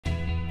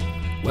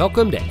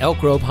Welcome to Elk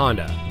Grove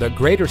Honda, the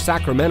greater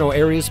Sacramento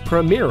area's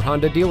premier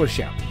Honda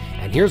dealership.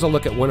 And here's a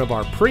look at one of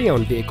our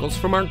pre-owned vehicles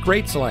from our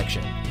great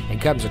selection.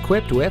 And comes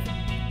equipped with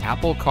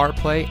Apple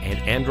CarPlay and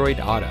Android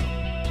Auto,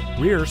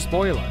 rear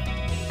spoiler,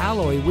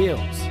 alloy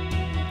wheels,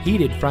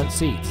 heated front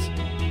seats,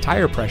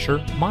 tire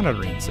pressure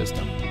monitoring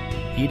system,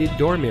 heated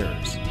door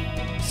mirrors,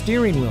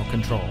 steering wheel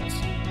controls,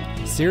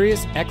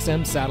 Sirius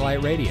XM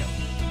satellite radio,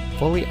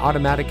 fully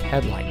automatic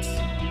headlights,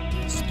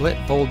 split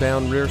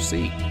fold-down rear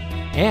seat,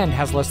 and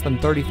has less than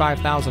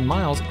 35,000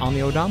 miles on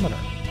the odometer.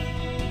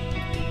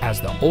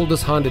 As the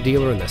oldest Honda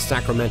dealer in the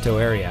Sacramento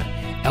area,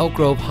 Elk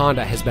Grove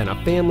Honda has been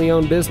a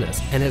family-owned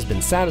business and has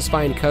been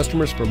satisfying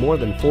customers for more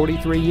than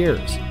 43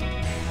 years.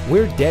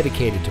 We're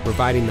dedicated to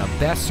providing the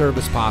best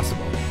service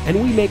possible,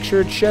 and we make sure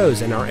it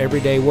shows in our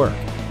everyday work.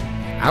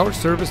 Our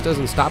service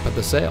doesn't stop at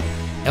the sale.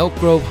 Elk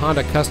Grove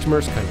Honda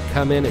customers can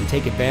come in and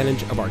take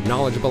advantage of our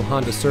knowledgeable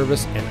Honda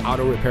service and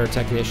auto repair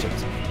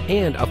technicians,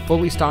 and a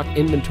fully stocked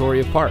inventory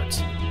of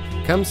parts.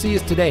 Come see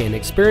us today and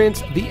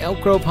experience the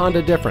Elk Grove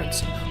Honda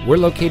difference. We're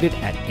located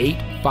at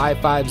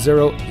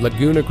 8550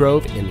 Laguna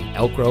Grove in the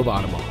Elk Grove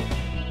Auto Mall.